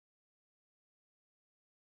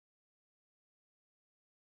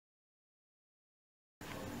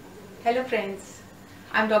Hello friends,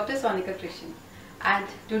 I'm Dr. Sonica Krishan and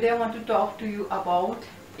today I want to talk to you about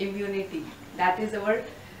immunity. That is our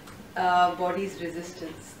body's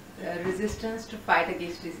resistance to fight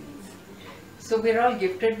against disease. So we're all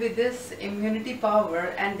gifted with this immunity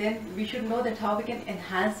power, and then we should know that how we can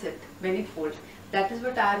enhance it manifold. That is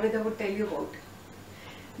what Ayurveda would tell you about.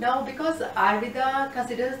 Now, because Ayurveda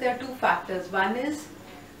considers there are two factors. One is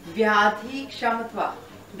Vyadhi Kshamatva,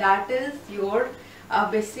 that is your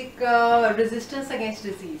basic resistance against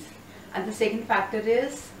disease, and the second factor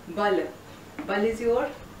is Bal. Bal is your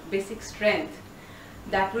basic strength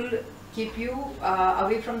that will keep you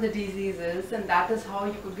away from the diseases, and that is how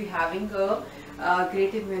you could be having a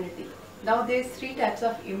great immunity. Now, there's three types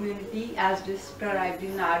of immunity as described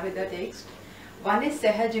in Ayurveda text. One is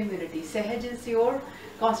Sahaj immunity. Sahaj is your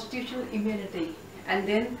constitutional immunity. And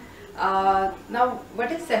then, now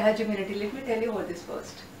what is Sahaj immunity? Let me tell you what this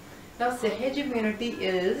first. Now, Sahaj immunity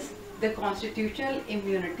is the constitutional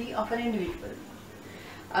immunity of an individual.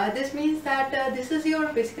 This means that this is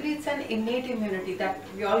your, basically it's an innate immunity that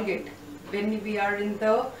we all get when we are in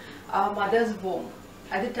the mother's womb.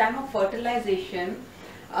 At the time of fertilization,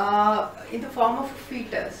 in the form of a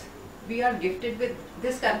fetus, we are gifted with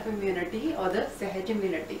this kind of immunity, or the Sahaj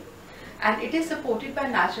immunity. And it is supported by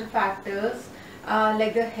natural factors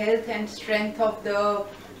like the health and strength of the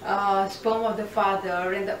sperm of the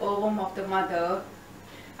father and the ovum of the mother,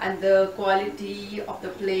 and the quality of the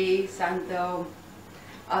place and the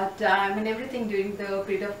time and everything during the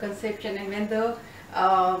period of conception, and when the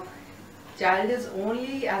child is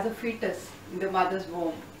only as a fetus in the mother's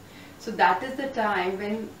womb. So that is the time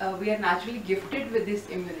when we are naturally gifted with this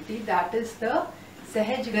immunity. That is the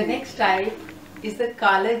Sahaj. The next type is the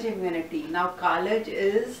Kalaj immunity. Now, Kalaj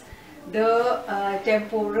is the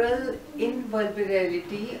temporal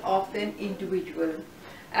invulnerability of an individual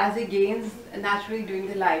as he gains naturally during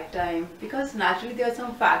the lifetime, because naturally there are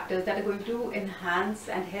some factors that are going to enhance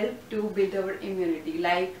and help to build our immunity,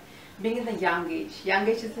 like being in the young age. Young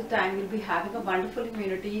age is the time you'll be having a wonderful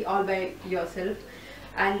immunity all by yourself,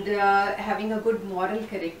 and having a good moral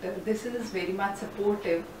character. This is very much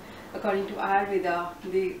supportive. According to Ayurveda,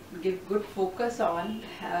 they give good focus on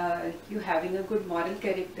you having a good moral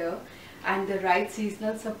character and the right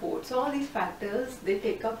seasonal support. So all these factors, they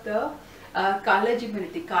take up the Kalaj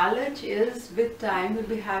immunity. Kalaj is, with time, you'll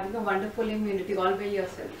be having a wonderful immunity all by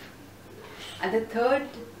yourself. And the third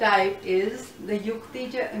type is the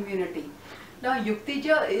Yuktija immunity. Now,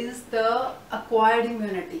 Yuktija is the acquired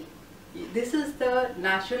immunity. This is the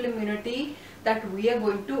natural immunity that we are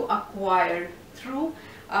going to acquire through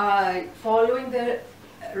following the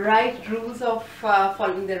right rules of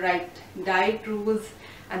following the right diet rules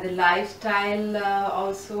and the lifestyle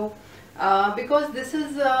also, because this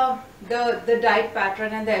is the diet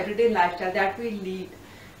pattern and the everyday lifestyle that we lead.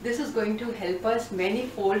 This is going to help us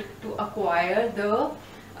manifold to acquire the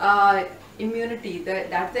immunity,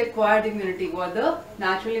 that's the acquired immunity, or the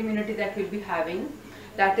natural immunity that we'll be having,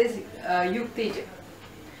 that is Yuktija.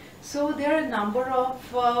 So there are a number of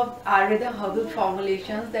Ayurveda herbal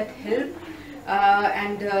formulations that help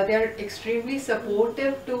and they are extremely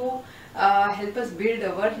supportive to help us build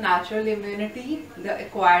our natural immunity, the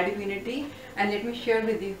acquired immunity. And let me share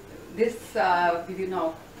with you this with you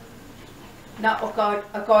now. Now,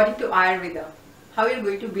 according to Ayurveda, how you are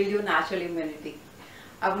going to build your natural immunity?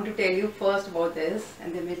 I want to tell you first about this,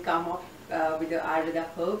 and then we'll come up with the Ayurveda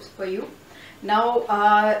herbs for you. Now,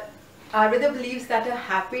 Ayurveda believes that a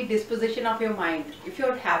happy disposition of your mind, if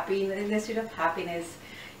you're happy, in the state of happiness,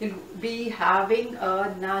 you'll be having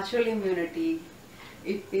a natural immunity.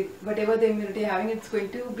 Whatever the immunity you're having, it's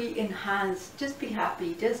going to be enhanced. Just be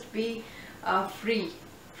happy, just be free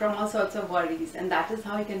from all sorts of worries, and that is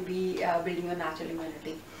how you can be building your natural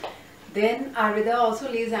immunity. Then Ayurveda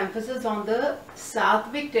also lays emphasis on the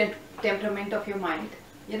sattvic temperament of your mind.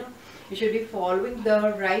 You know, you should be following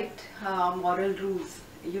the right moral rules.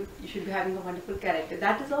 You should be having a wonderful character.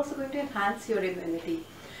 That is also going to enhance your immunity,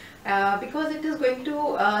 because it is going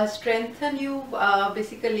to strengthen you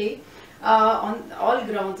basically on all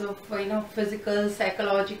grounds of physical,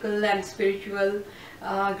 psychological and spiritual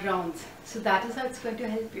grounds. So that is how it's going to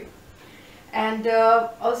help you. And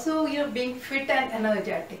also, being fit and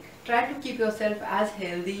energetic. Try to keep yourself as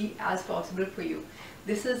healthy as possible for you.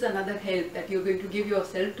 This is another help that you're going to give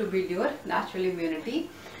yourself to build your natural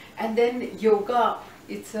immunity. And then yoga,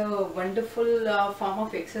 it's a wonderful form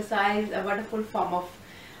of exercise, a wonderful form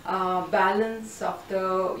of balance of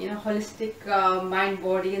the holistic mind,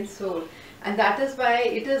 body and soul. And that is why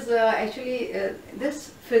it is actually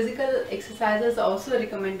this physical exercise is also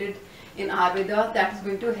recommended in Ayurveda. That is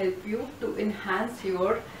going to help you to enhance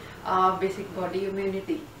your basic body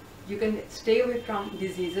immunity. You can stay away from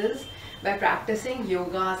diseases by practicing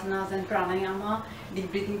yoga, asanas and pranayama,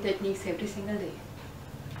 deep breathing techniques every single day.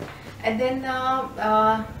 And then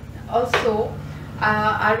also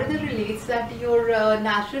Ayurveda relates that your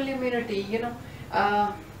natural immunity, there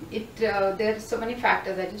are so many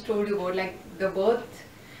factors I just told you about, like the birth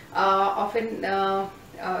often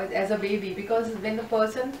as a baby, because when the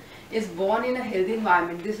person is born in a healthy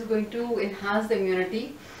environment, this is going to enhance the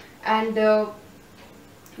immunity. And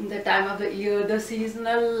the time of the year, the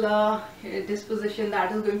seasonal disposition,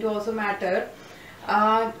 that is going to also matter,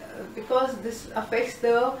 because this affects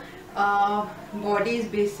the body's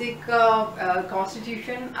basic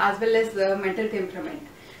constitution as well as the mental temperament.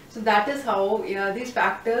 So that is how these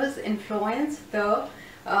factors influence the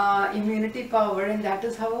immunity power, and that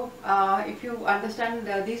is how if you understand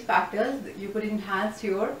these factors, you could enhance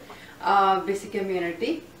your basic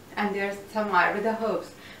immunity. And there are some Ayurveda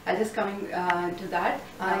herbs. I'll just coming to that.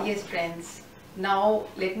 Yes friends, now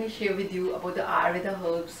let me share with you about the Ayurveda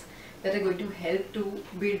herbs that are going to help to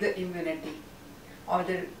build the immunity or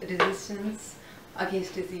the resistance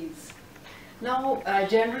against disease. Now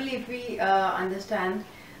generally, if we understand,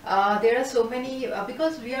 there are so many,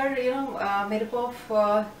 because we are made up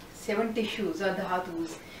of 7 tissues or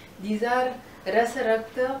dhatus. These are Rasa,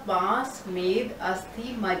 Rakta, Mas, Med,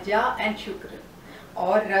 Asthi, Majja and Shukra.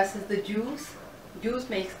 Or Ras is the juice. Juice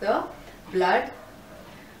makes the blood,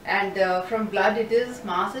 and from blood it is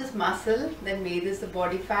Mas is muscle, then Med is the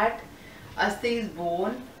body fat, Asthi is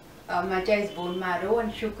bone, Majja is bone marrow,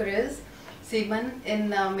 and Shukra is semen in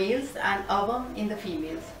males and Avam in the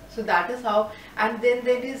females. So that is how. And then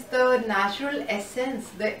there is the natural essence,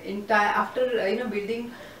 the entire, after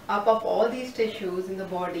building up of all these tissues in the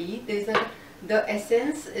body, there is the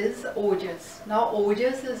essence is ojas. Now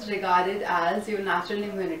ojas is regarded as your natural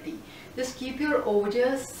immunity. Just keep your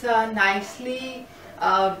ojas nicely,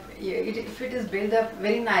 if it is built up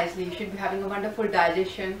very nicely, you should be having a wonderful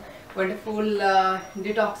digestion, wonderful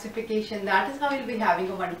detoxification. That is how you'll be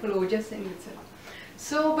having a wonderful ojas in itself.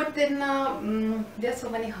 So, but then there are so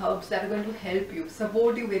many herbs that are going to help you,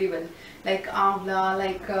 support you very well, like amla,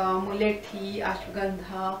 like mulethi,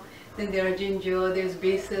 ashwagandha. Then there are ginger, there's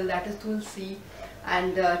basil, that is tulsi,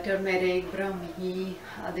 and turmeric, brahmi,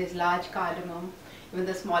 there's large cardamom, even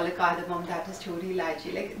the smaller cardamom, that is chori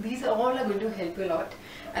ilaichi. Like these all are going to help you a lot.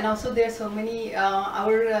 And also there are so many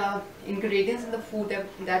our ingredients in the food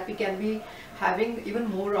that we can be having even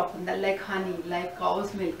more often, that like honey, like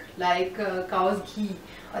cow's milk, like cow's ghee,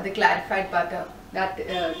 or the clarified butter that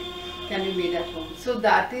can be made at home. So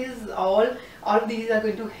that is all of these are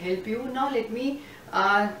going to help you. Now let me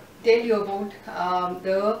tell you about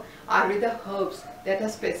the Ayurveda herbs that are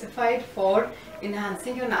specified for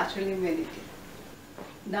enhancing your natural immunity.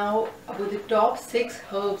 Now about the top 6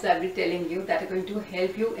 herbs I'll be telling you that are going to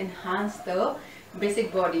help you enhance the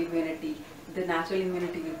basic body immunity, the natural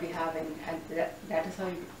immunity you'll be having, and that is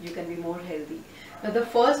how you can be more healthy. Now the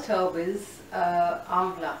first herb is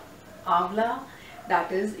amla. Amla,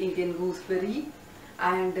 that is Indian gooseberry,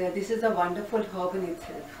 and this is a wonderful herb in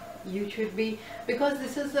itself. You should be, because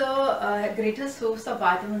this is a greatest source of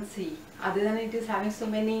vitamin C. Other than it is having so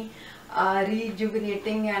many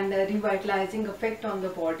rejuvenating and revitalizing effect on the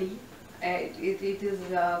body, it is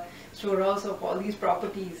storehouse of all these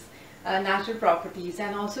properties, natural properties,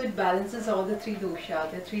 and also it balances all the 3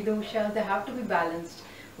 doshas. The 3 doshas, they have to be balanced: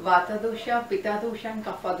 Vata dosha, Pitta dosha and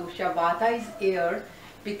Kapha dosha. Vata is air,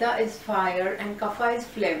 Pitta is fire, and Kapha is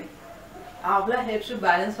phlegm. Amla helps to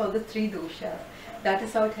balance all the 3 doshas. That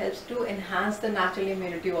is how it helps to enhance the natural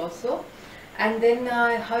immunity also. And then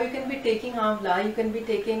how you can be taking amla, you can be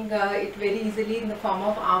taking it very easily in the form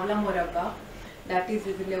of amla murabba, that is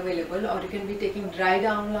easily available, or you can be taking dried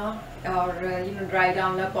amla, or dried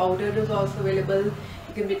amla powder is also available.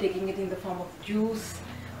 You can be taking it in the form of juice,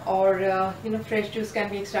 or fresh juice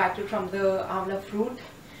can be extracted from the amla fruit.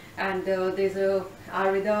 And there's a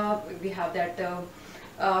Ayurveda, we have that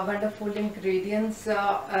wonderful ingredients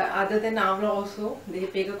other than amla also. They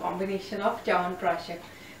take a combination of Chyawanprash.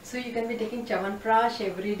 So you can be taking Chyawanprash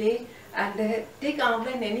every day, and take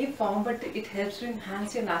amla in any form, but it helps to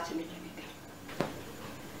enhance your natural immunity.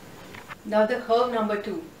 Now the herb number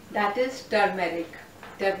 2, that is turmeric.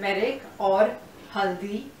 Turmeric or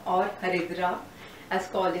haldi or haridra as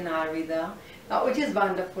called in Ayurveda, which is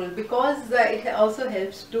wonderful because it also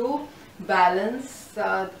helps to balance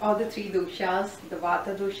all the 3 doshas, the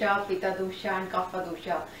Vata dosha, Pitta dosha and Kapha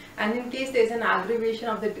dosha. And in case there is an aggravation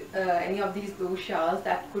of the any of these doshas,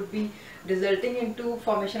 that could be resulting into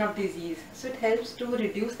formation of disease. So it helps to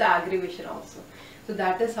reduce the aggravation also. So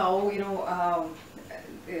that is how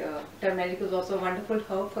turmeric is also a wonderful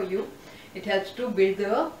herb for you. It helps to build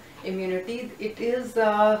the immunity. It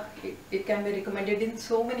can be recommended in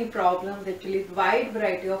so many problems, actually wide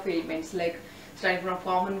variety of ailments, like starting from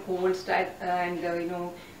common cold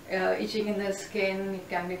and itching in the skin. It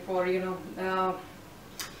can be for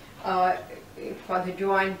for the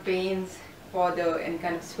joint pains, for the any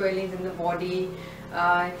kind of swellings in the body.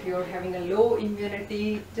 If you're having a low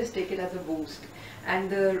immunity, just take it as a boost.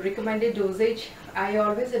 And the recommended dosage, I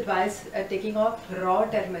always advise taking off raw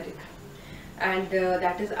turmeric, and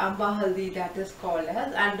that is amba haldi, that is called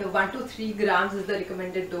as, and 1 to 3 grams is the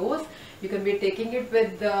recommended dose. You can be taking it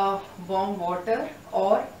with warm water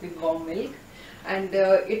or with warm milk, and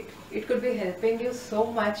it could be helping you so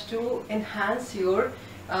much to enhance your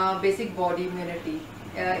basic body immunity.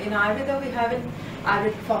 In Ayurveda, we have an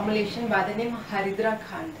Ayurvedic formulation by the name Haridra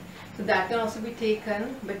Khand. So that can also be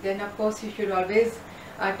taken, but then of course you should always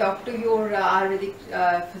talk to your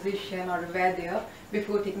Ayurvedic physician or Vaidya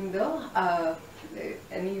before taking the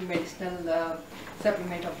any medicinal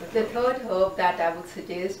supplement of the third herb that I would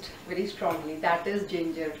suggest very strongly, that is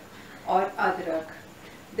ginger or adrak.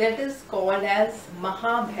 That is called as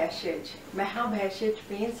Mahabheshaj. Mahabheshaj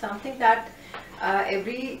means something that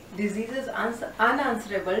every disease is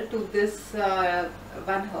unanswerable to this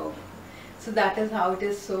one herb. So that is how it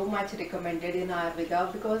is so much recommended in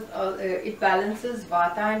Ayurveda, because it balances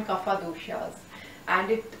Vata and Kapha doshas, and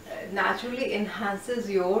it naturally enhances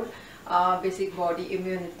your basic body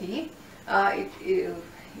immunity.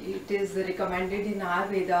 It is recommended in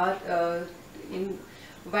Ayurveda in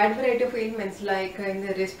wide variety of ailments, like in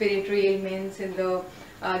the respiratory ailments, in the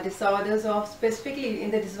disorders of, specifically in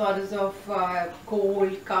the disorders of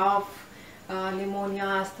cold, cough, pneumonia,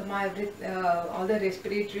 asthma, all the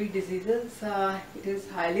respiratory diseases. It is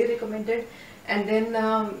highly recommended. And then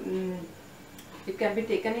it can be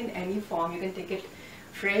taken in any form. You can take it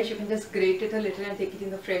fresh, you can just grate it a little and take it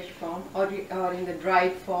in the fresh form, or in the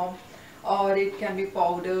dried form, or it can be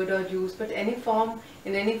powdered or juice, but in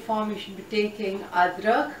any form you should be taking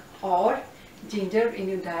adrak or ginger in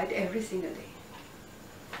your diet every single day.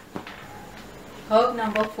 Herb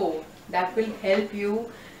number 4 that will help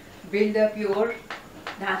you build up your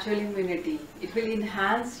natural immunity. It will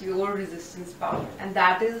enhance your resistance power, and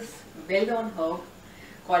that is well-known herb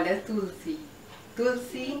called as tulsi.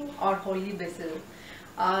 Tulsi or holy basil.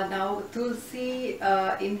 Now tulsi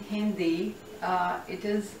in Hindi, it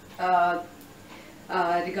is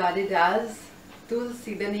regarded as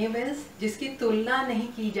tulsi. The name is जिसकी तुलना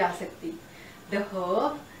नहीं की जा सकती. The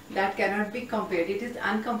herb that cannot be compared. It is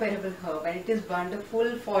uncomparable herb, and it is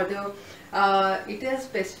wonderful for the. It has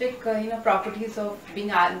specific properties of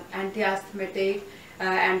being anti-asthmatic,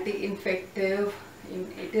 anti-infective.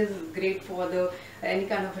 It is great for the any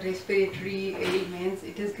kind of respiratory ailments.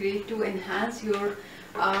 It is great to enhance your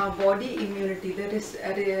body immunity, the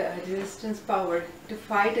resistance power to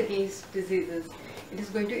fight against diseases. It is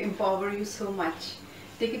going to empower you so much.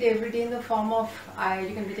 Take it every day in the form of,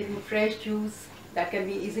 you can be taking fresh juice that can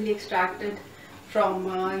be easily extracted from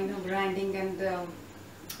grinding and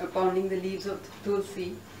pounding the leaves of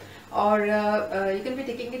tulsi, or you can be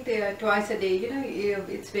taking it twice a day.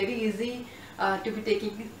 It's very easy to be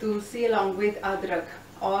taking tulsi along with adrak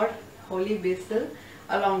or holy basil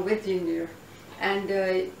along with ginger, and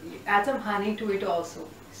add some honey to it also.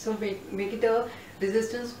 So make it a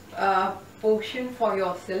resistance potion for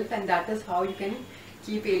yourself, and that is how you can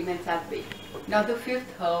keep ailments at bay. Now the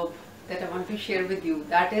fifth herb that I want to share with you,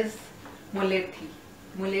 that is mulethi.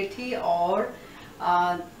 Mulethi, or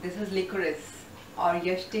this is licorice or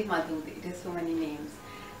yashti madhu. It has so many names.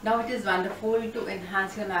 Now it is wonderful to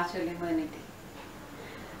enhance your natural immunity,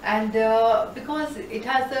 and because it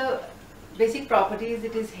has the basic properties,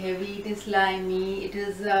 it is heavy, it is slimy, it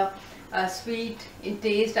is sweet in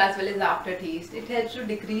taste as well as aftertaste. It helps to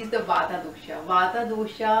decrease the vata dosha. Vata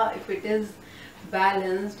dosha, if it is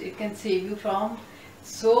balanced, it can save you from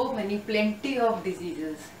so many plenty of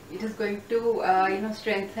diseases. It is going to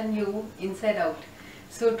strengthen you inside out.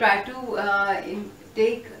 So try to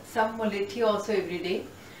take some mulethi also every day,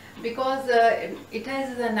 because it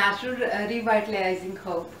has a natural revitalizing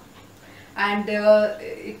herb, and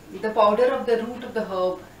the powder of the root of the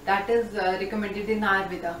herb, that is recommended in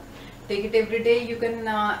Ayurveda. Take it every day. You can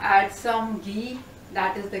add some ghee,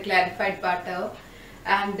 that is the clarified butter,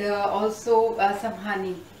 and also some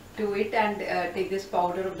honey to it, and take this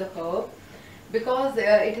powder of the herb, because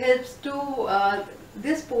it helps to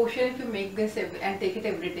this portion. If you make this and take it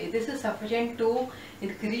every day, this is sufficient to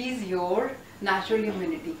increase your natural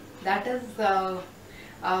immunity. That is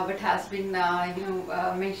what has been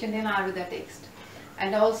mentioned in Ayurveda text.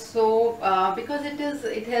 And also because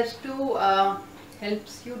it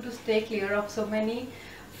helps you to stay clear of so many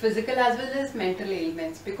physical as well as mental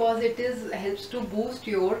ailments, because it helps to boost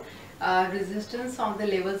your resistance on the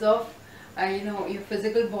levels of your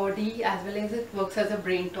physical body, as well as it works as a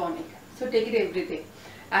brain tonic. So take it every day.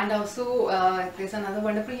 And also there's another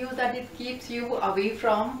wonderful use that it keeps you away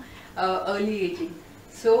from early aging.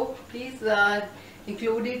 So please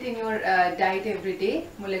include it in your diet every day.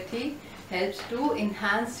 Mulati helps to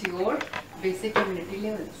enhance your basic immunity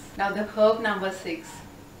levels. Now the herb number 6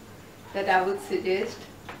 that I would suggest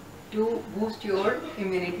to boost your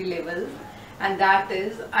immunity levels, and that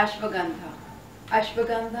is ashwagandha.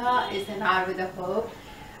 Ashwagandha is an Ayurveda herb,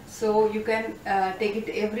 so you can take it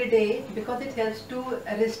every day because it helps to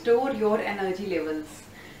restore your energy levels,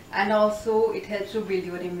 and also it helps to build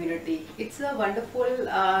your immunity. It's a wonderful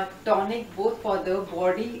tonic both for the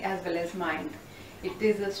body as well as mind. It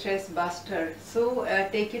is a stress buster, so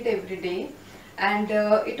take it every day. And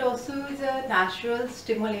it also is a natural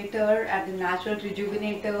stimulator and a natural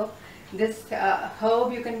rejuvenator. This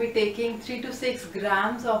herb, you can be taking 3 to 6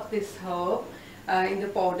 grams of this herb in the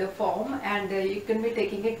powder form, and you can be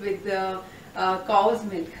taking it with cow's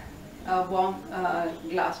milk, a warm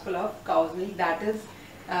glass full of cow's milk. That is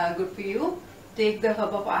good for you. Take the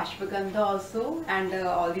herb of ashwagandha also, and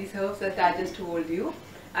all these herbs that I just told you,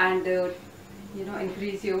 and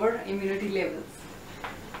increase your immunity levels.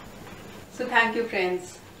 So thank you,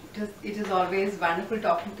 friends. It is always wonderful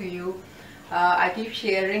talking to you. I keep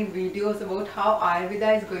sharing videos about how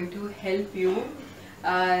Ayurveda is going to help you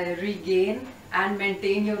regain and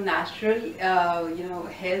maintain your natural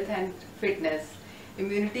health and fitness.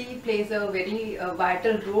 Immunity plays a very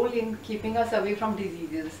vital role in keeping us away from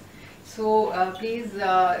diseases. So please,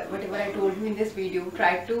 whatever I told you in this video,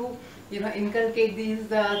 try to inculcate these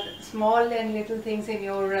small and little things in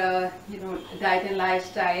your diet and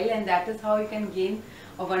lifestyle, and that is how you can gain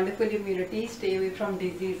a wonderful immunity, stay away from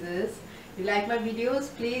diseases. If you like my videos,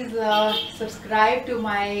 please subscribe to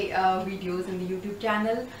my videos in the YouTube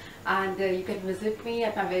channel, and you can visit me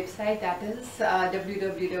at my website, that is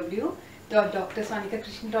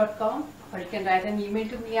www.drsonicakrishan.com, or you can write an email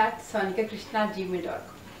to me at sonicakrishan@gmail.com.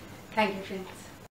 Thank you, friends.